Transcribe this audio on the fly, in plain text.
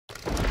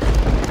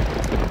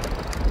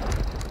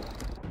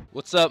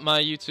What's up, my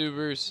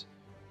YouTubers?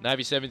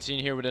 Navi17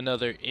 here with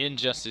another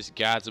Injustice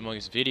Gods Among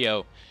Us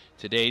video.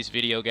 Today's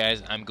video,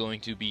 guys, I'm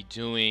going to be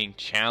doing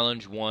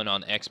Challenge 1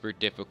 on Expert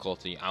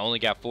difficulty. I only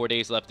got 4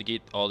 days left to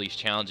get all these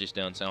challenges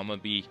done, so I'm going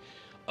to be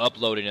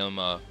uploading them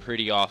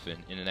pretty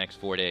often in the next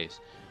 4 days.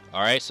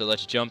 Alright, so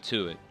let's jump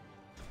to it.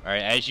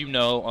 Alright, as you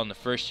know, on the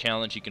first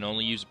challenge, you can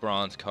only use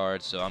bronze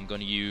cards, so I'm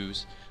going to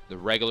use the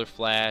regular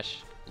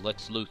Flash,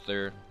 Lex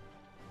Luthor,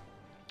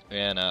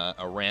 and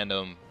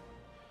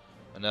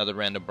another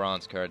random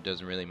bronze card.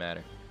 Doesn't really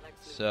matter.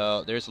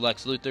 So there's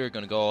Lex Luthor.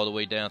 Gonna go all the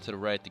way down to the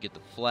right to get the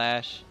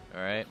Flash.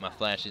 Alright, my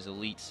Flash is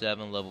Elite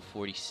 7, level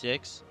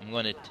 46. I'm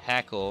gonna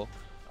tackle.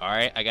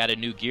 Alright, I got a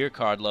new gear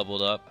card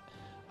leveled up.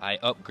 I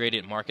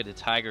upgraded Mark of the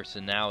Tiger, so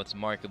now it's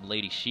Mark of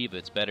Lady Shiva.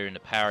 It's better than the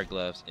Power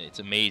Gloves. It's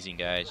amazing,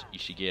 guys. You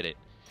should get it.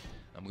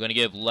 I'm gonna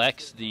give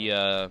Lex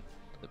the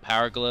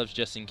Power Gloves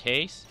just in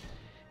case.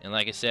 And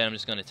like I said, I'm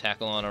just gonna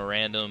tackle on a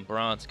random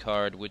bronze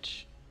card,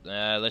 which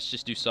let's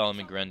just do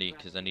Solomon Grundy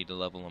because I need to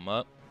level him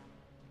up.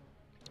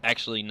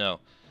 Actually,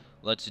 no.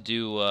 Let's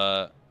do,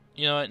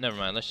 you know what? Never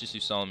mind. Let's just do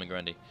Solomon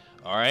Grundy.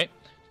 Alright.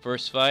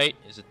 First fight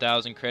is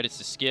 1,000 credits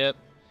to skip.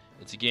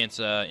 It's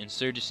against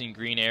Insurgency,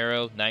 Green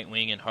Arrow,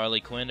 Nightwing, and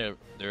Harley Quinn.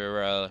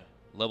 They're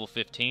level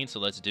 15, so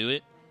let's do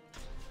it.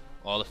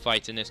 All the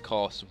fights in this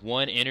cost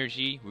 1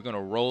 energy. We're going to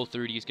roll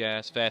through these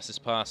guys fast as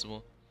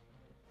possible.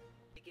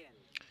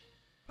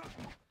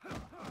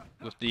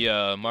 With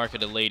the Mark of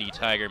the Lady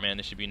Tiger, man,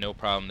 there should be no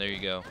problem. There you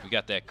go. We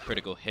got that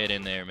critical hit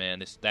in there,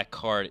 man. That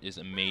card is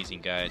amazing,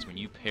 guys. When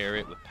you pair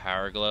it with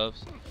Power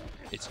Gloves,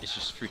 it's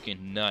just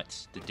freaking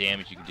nuts the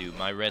damage you can do.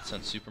 My Red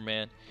Sun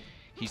Superman,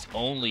 he's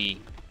only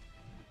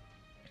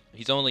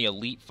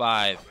Elite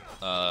 5,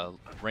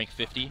 rank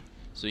 50,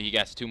 so he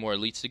got 2 more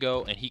Elites to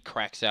go, and he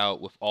cracks out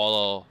with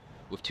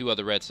with 2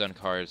 other Red Sun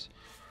cards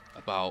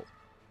about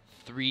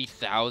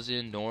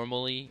 3,000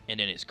 normally, and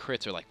then his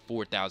crits are like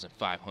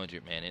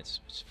 4,500, man. It's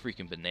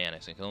freaking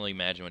bananas. I can only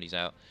imagine when he's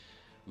out.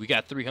 We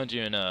got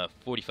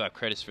 345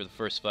 credits for the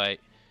first fight.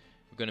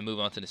 We're going to move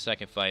on to the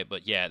second fight,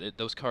 but yeah,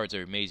 those cards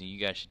are amazing. You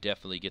guys should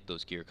definitely get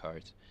those gear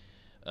cards.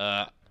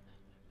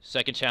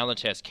 Second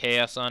challenge has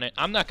Chaos on it.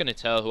 I'm not going to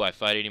tell who I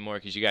fight anymore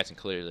because you guys can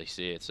clearly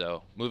see it,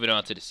 so moving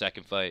on to the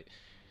second fight.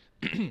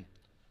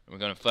 We're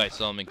going to fight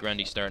Solomon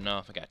Grundy starting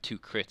off. I got 2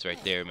 crits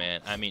right there,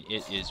 man. I mean,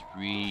 it is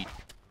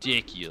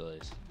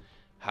ridiculous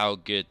how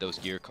good those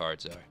gear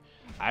cards are.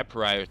 I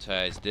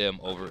prioritize them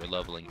over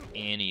leveling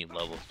any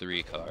level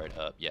 3 card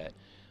up yet.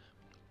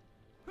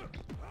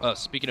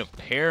 Speaking of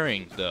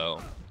pairing,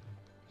 though,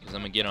 because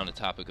I'm going to get on the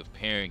topic of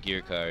pairing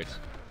gear cards,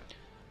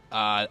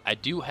 I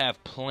do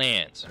have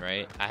plans,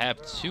 right? I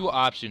have 2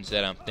 options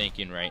that I'm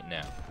thinking right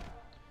now.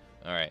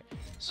 Alright,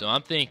 so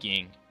I'm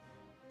thinking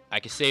I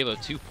can save up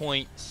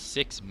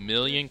 2.6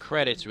 million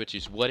credits, which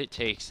is what it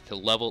takes to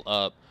level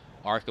up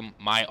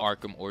my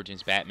Arkham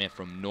Origins Batman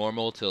from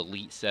normal to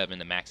Elite 7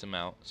 to max him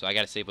out. So I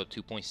gotta save up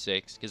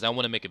 2.6 because I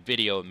want to make a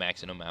video of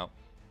maxing him out.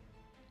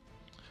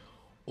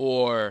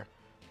 Or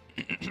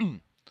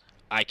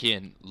I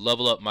can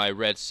level up my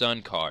Red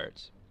Sun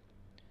cards.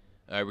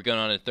 Alright, we're going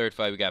on to the third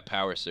fight. We got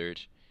Power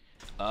Surge.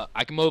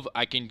 I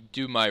can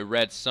do my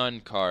Red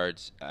Sun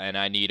cards, and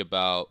I need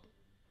about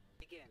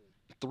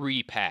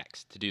 3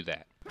 packs to do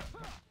that.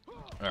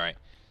 Alright,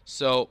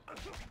 so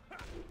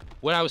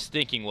what I was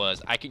thinking was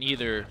I can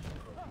either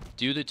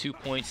do the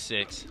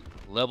 2.6,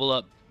 level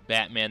up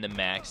Batman to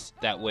max,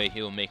 that way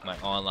he'll make my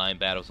online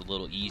battles a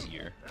little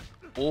easier,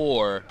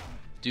 or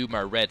do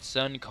my Red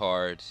Sun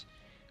cards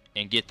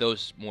and get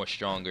those more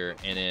stronger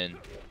and then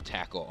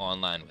tackle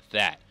online with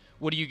that.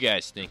 What do you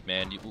guys think,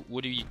 man?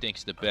 What do you think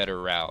is the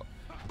better route?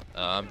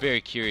 I'm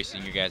very curious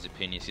in your guys'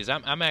 opinions because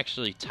I'm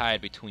actually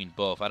tied between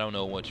both. I don't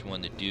know which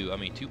one to do. I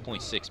mean,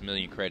 2.6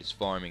 million credits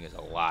farming is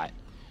a lot,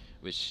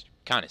 which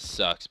kind of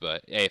sucks,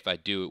 but hey, if I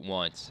do it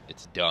once,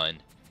 it's done.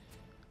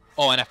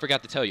 Oh, and I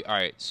forgot to tell you.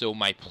 Alright, so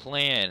my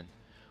plan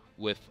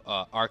with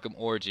Arkham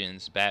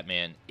Origins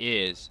Batman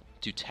is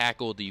to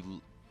tackle the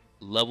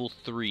level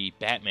 3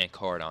 Batman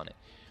card on it,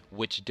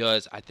 which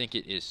does, I think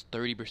it is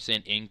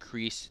 30%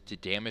 increase to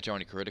damage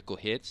on critical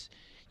hits.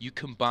 You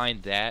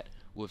combine that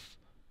with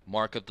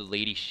Mark of the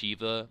Lady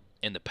Shiva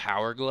and the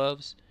Power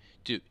Gloves,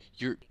 dude,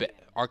 your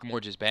Arkham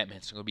Origins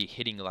Batman's going to be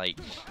hitting like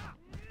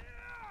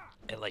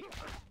at like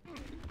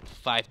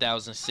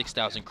 5,000,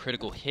 6,000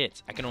 critical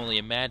hits. I can only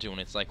imagine when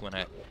it's like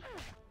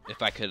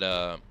if I could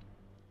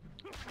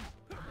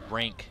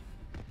rank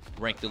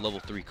the level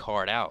 3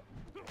 card out.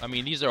 I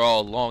mean, these are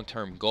all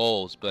long-term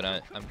goals, but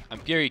I'm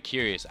very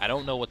curious. I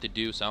don't know what to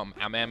do, so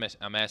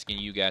I'm asking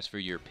you guys for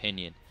your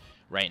opinion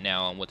right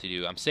now on what to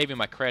do. I'm saving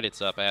my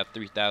credits up. I have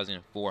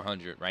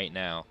 3,400 right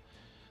now.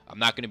 I'm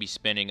not going to be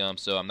spending them,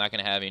 so I'm not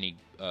going to have any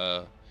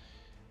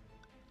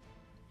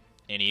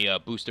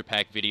booster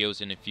pack videos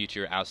in the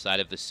future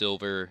outside of the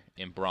silver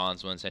and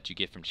bronze ones that you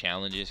get from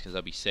challenges, because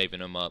I'll be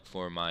saving them up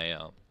for my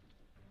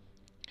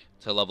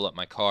to level up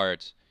my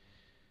cards.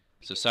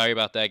 So sorry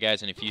about that,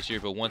 guys, in the future,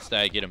 but once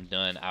I get them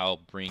done, I'll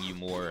bring you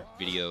more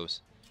videos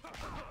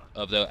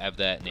of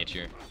that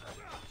nature.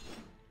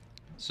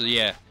 So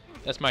yeah,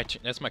 that's my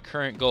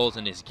current goals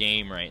in this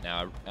game right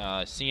now.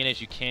 Seeing as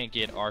you can't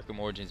get Arkham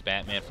Origins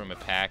Batman from a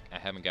pack, I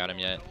haven't got him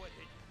yet.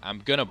 I'm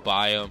gonna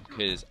buy him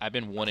because I've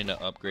been wanting to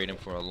upgrade him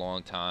for a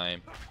long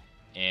time,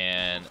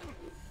 and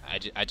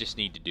I just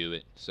need to do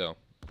it. So,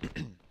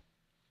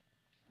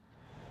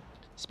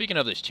 speaking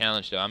of this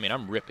challenge, though, I mean,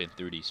 I'm ripping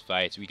through these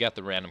fights. We got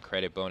the random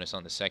credit bonus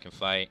on the second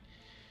fight.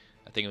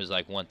 I think it was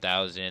like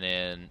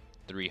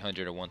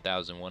 1,300 or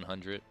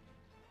 1,100.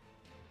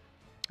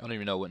 I don't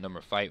even know what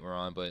number fight we're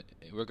on, but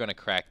we're gonna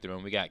crack through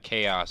them. We got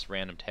Chaos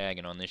random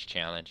tagging on this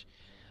challenge.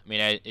 I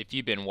mean, if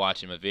you've been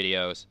watching my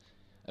videos,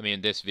 I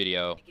mean, this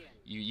video,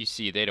 you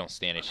see they don't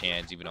stand a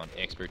chance even on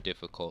expert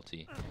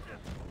difficulty.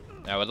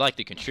 Now, I would like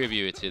to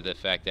contribute to the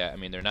fact that, I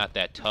mean, they're not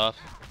that tough,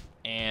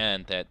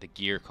 and that the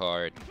gear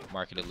card,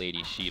 Marketed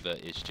Lady Shiva,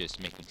 is just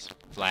making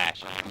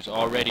Flash, who's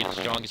already the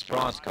strongest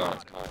bronze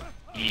card,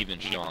 even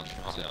stronger.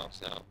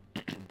 So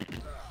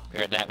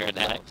heard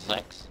that,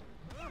 Lex.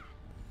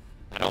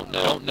 I don't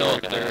know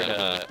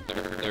a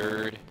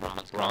third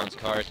bronze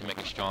card to make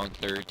a strong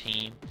third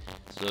team.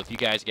 So if you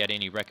guys got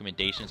any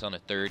recommendations on a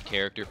third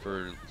character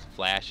for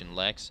Flash and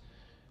Lex,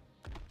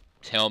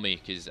 tell me,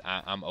 because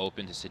I'm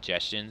open to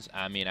suggestions.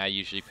 I mean, I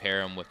usually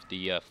pair them with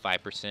the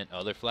 5%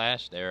 other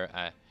Flash.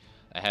 I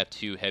have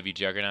 2 heavy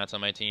juggernauts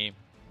on my team,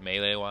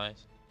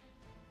 melee-wise.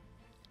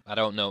 I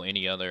don't know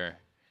any other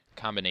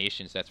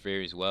combinations that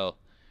varies well.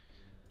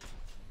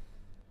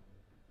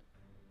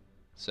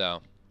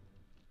 So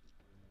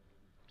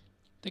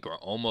I think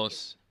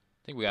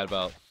we got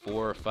about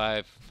 4 or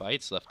 5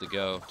 fights left to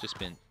go. Just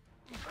been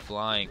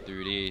flying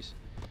through these.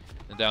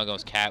 And down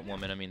goes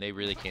Catwoman. I mean, they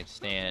really can't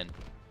stand.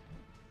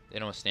 They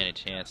don't stand a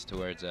chance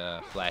towards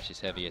Flash's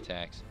heavy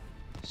attacks.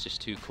 It's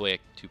just too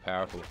quick, too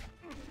powerful.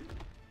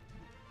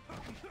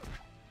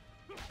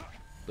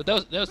 But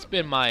that's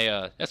been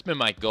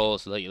my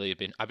goals lately.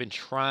 I've been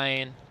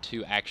trying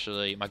to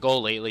actually. My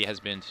goal lately has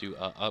been to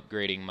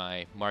upgrading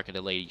my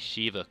Marketed Lady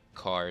Shiva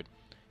card.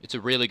 It's a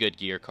really good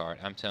gear card.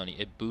 I'm telling you,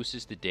 it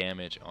boosts the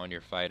damage on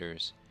your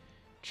fighters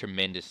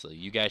tremendously.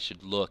 You guys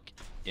should look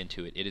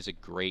into it. It is a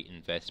great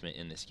investment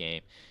in this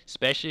game,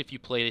 especially if you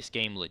play this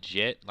game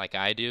legit like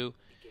I do,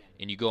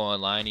 and you go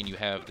online and you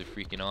have the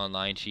freaking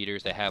online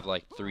cheaters that have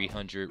like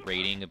 300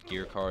 rating of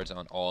gear cards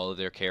on all of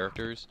their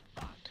characters.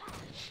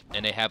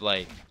 And they have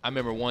like, I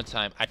remember one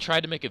time I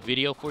tried to make a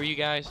video for you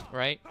guys,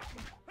 right?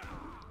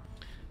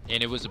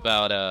 And it was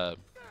about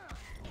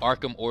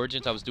Arkham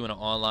Origins. I was doing an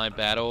online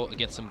battle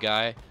against some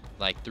guy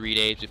like 3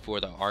 days before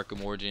the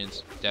Arkham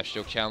Origins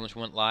Deathstroke challenge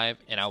went live,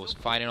 and I was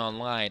fighting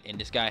online, and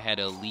this guy had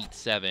Elite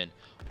 7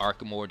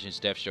 Arkham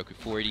Origins Deathstroke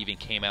before it even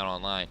came out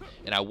online.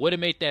 And I would have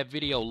made that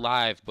video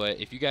live,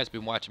 but if you guys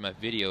been watching my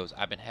videos,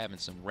 I've been having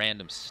some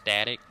random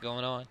static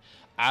going on.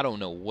 I don't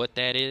know what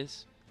that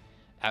is.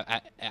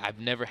 I've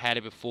never had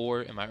it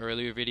before in my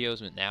earlier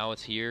videos, but now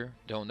it's here.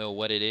 Don't know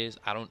what it is.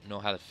 I don't know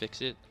how to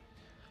fix it.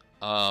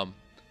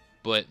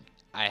 But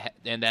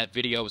and that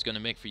video I was gonna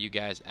make for you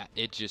guys,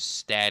 it just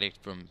static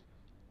from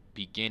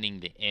beginning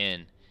to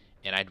end,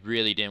 and I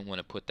really didn't want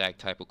to put that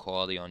type of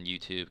quality on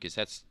YouTube, because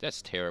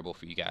that's terrible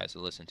for you guys to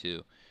listen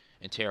to,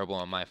 and terrible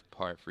on my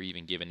part for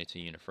even giving it to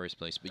you in the first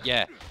place. But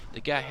yeah, the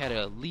guy had an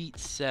Elite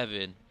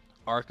 7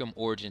 Arkham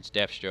Origins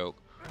Deathstroke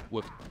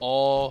with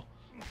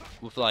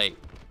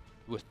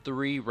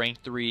 3 rank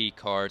 3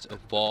 cards,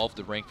 evolved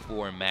to rank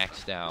 4 and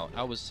maxed out.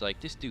 I was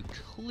like, this dude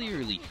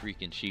clearly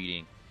freaking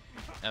cheating.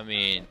 I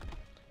mean,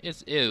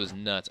 it was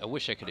nuts. I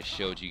wish I could have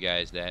showed you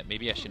guys that.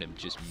 Maybe I should have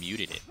just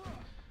muted it.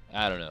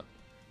 I don't know.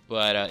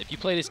 But if you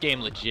play this game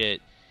legit,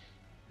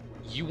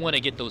 you want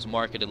to get those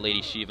Marketed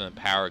Lady Shiva and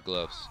Power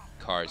Gloves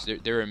cards.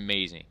 They're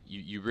amazing.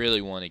 You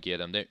really want to get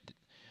them.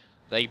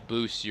 They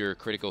boost your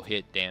critical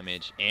hit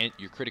damage and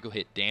your critical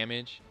hit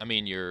damage. I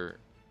mean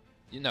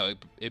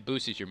it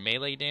boosts your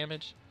melee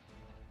damage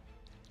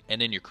and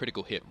then your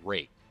critical hit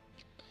rate.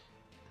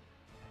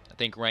 I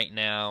think right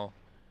now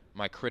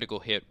my critical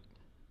hit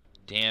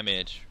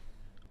damage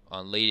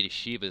on Lady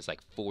Shiva is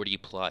like 40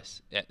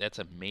 plus. That's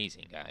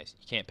amazing, guys.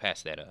 You can't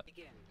pass that up.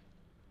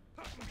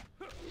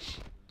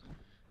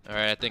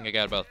 Alright, I think I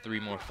got about 3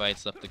 more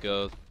fights left to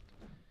go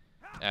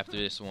after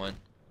this one.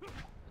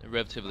 A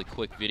relatively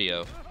quick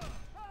video.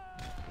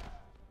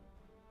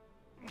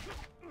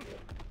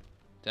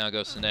 Down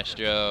goes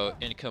Sinestro.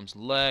 In comes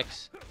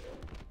Lex.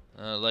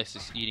 Lex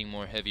is eating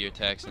more heavier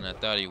attacks than I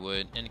thought he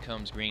would. In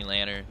comes Green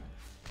Lantern.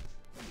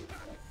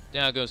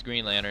 Down goes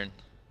Green Lantern.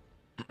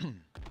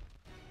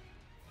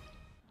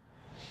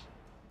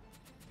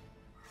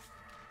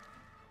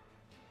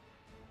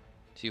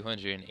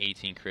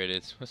 218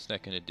 credits. What's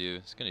that gonna do?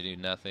 It's gonna do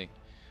nothing.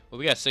 Well,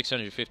 we got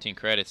 615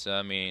 credits, so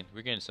I mean,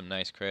 we're getting some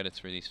nice credits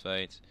for these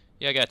fights.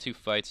 Yeah, I got 2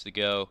 fights to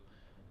go.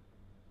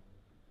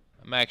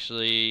 I'm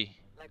actually...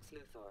 Lex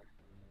Luthor.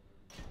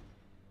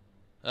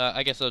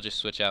 I guess I'll just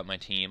switch out my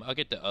team. I'll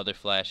get the other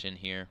Flash in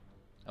here.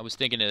 I was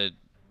thinking of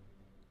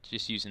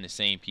just using the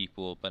same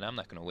people, but I'm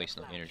not gonna waste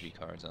no energy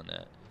cards on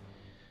that.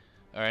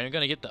 Alright, I'm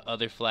gonna get the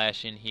other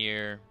Flash in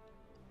here.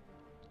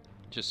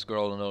 Just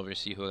scrolling over to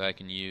see who I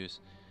can use.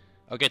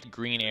 I'll get the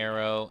Green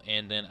Arrow,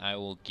 and then I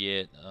will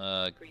get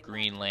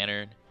Green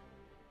Lantern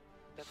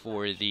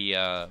for the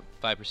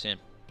 5%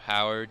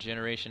 power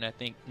generation, I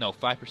think. No,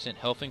 5%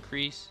 health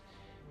increase,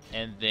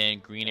 and then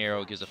Green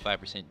Arrow gives a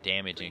 5%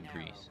 damage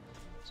increase.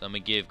 So I'm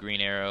going to give Green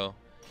Arrow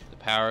the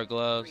power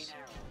gloves,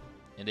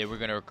 and then we're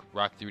going to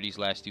rock through these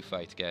last 2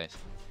 fights, guys.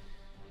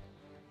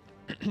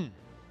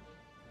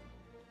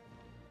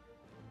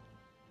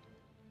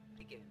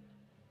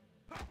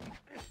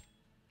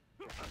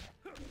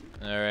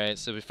 Alright,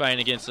 so we're fighting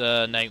against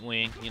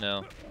Nightwing, you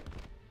know.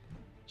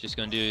 Just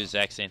gonna do the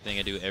exact same thing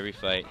I do every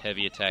fight.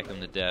 Heavy attack them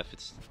to death.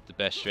 It's the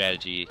best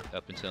strategy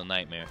up until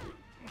Nightmare.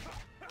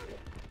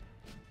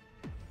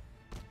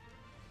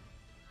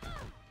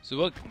 So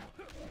what...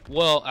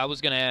 Well, I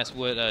was gonna ask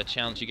what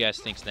challenge you guys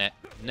think's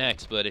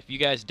next, but if you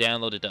guys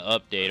downloaded the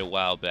update a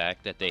while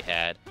back that they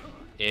had,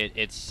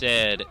 it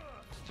said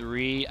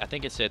I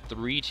think it said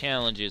 3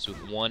 challenges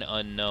with 1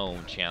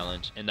 unknown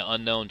challenge, and the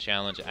unknown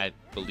challenge I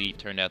believe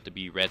turned out to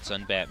be Red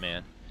Sun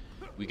Batman.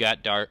 We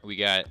got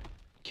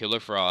Killer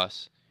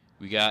Frost,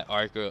 we got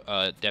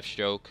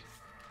Deathstroke,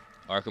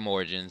 Arkham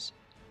Origins.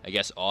 I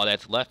guess all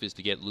that's left is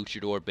to get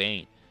Luchador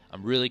Bane.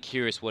 I'm really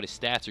curious what his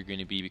stats are going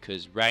to be,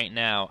 because right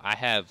now I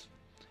have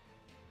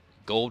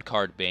Gold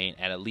Card Bane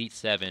at Elite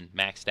 7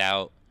 maxed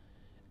out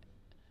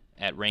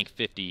at rank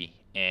 50,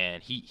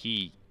 and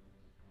he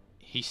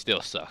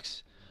still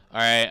sucks.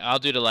 Alright, I'll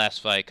do the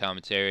last fight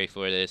commentary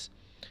for this.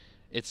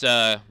 It's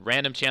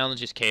random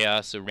challenges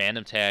chaos, so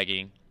random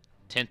tagging.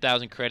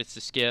 10,000 credits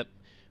to skip.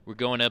 We're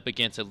going up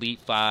against Elite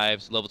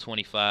 5s, level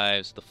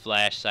 25s, the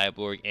Flash,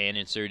 Cyborg, and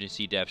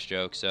Insurgency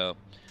Deathstroke, so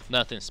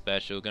nothing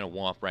special. Gonna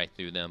womp right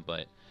through them,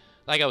 but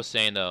like I was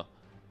saying though,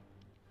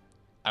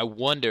 I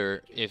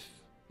wonder if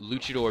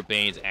Luchador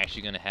Bane's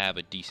actually gonna have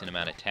a decent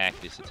amount of attack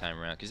this time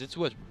around, because it's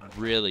what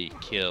really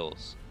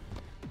kills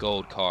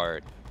Gold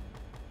Card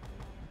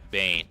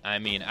Bane. I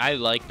mean, I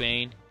like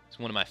Bane. He's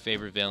one of my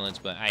favorite villains,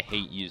 but I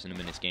hate using him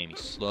in this game. He's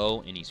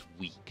slow and he's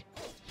weak.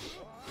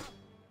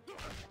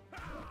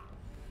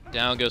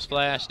 Down goes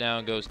Flash,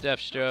 down goes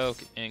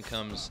Deathstroke, in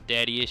comes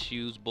Daddy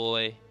Issues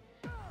boy.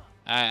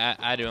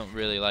 I don't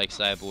really like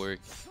Cyborg.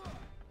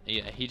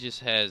 He just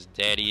has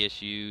daddy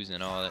issues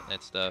and all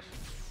that stuff.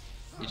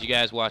 Did you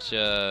guys watch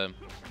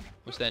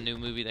what's that new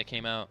movie that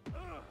came out?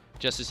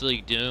 Justice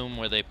League Doom,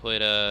 where they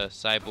put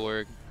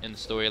Cyborg in the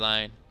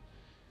storyline?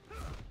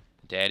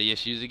 Daddy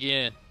issues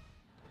again.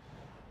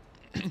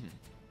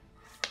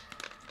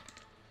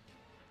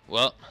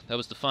 Well, that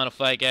was the final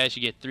fight, guys.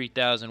 You get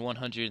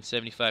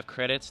 3,175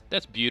 credits.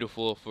 That's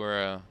beautiful for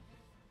a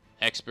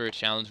expert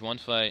challenge 1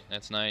 fight.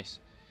 That's nice.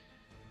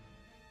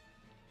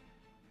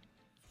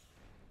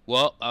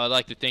 Well, I would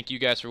like to thank you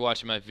guys for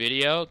watching my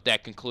video.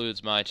 That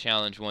concludes my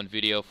challenge 1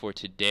 video for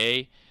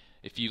today.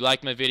 If you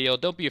liked my video,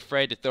 don't be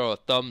afraid to throw a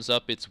thumbs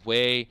up its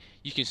way.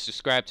 You can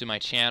subscribe to my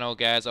channel,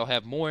 guys. I'll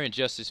have more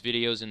Injustice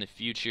videos in the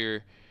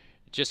future.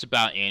 Just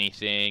about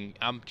anything.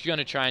 I'm going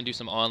to try and do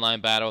some online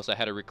battles. I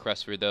had a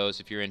request for those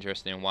if you're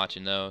interested in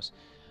watching those.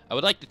 I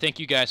would like to thank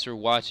you guys for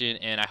watching,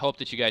 and I hope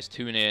that you guys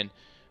tune in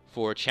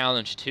for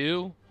Challenge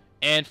 2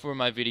 and for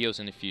my videos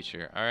in the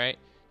future. Alright?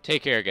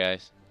 Take care,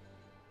 guys.